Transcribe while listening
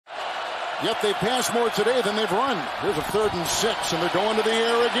Yet they pass more today than they've run. Here's a 3rd and 6, and they're going to the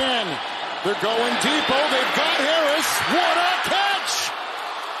air again. They're going deep. Oh, they've got Harris. What a catch!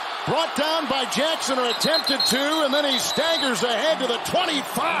 Brought down by Jackson, or attempted to, and then he staggers ahead to the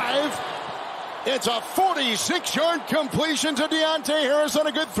 25. It's a 46-yard completion to Deonte Harris on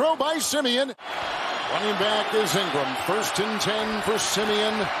a good throw by Siemian. Running back is Ingram. 1st and 10 for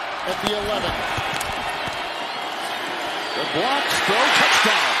Siemian at the 11. The blocks, throw,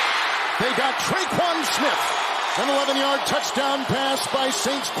 touchdown. They got Tre'Quan Smith. An 11-yard touchdown pass by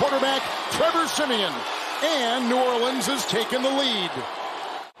Saints quarterback Trevor Siemian. And New Orleans has taken the lead.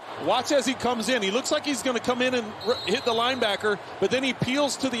 Watch as he comes in. He looks like he's going to come in and hit the linebacker, but then he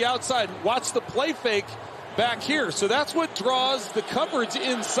peels to the outside. Watch the play fake back here. So that's what draws the coverage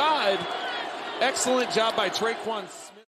inside. Excellent job by Tre'Quan Smith.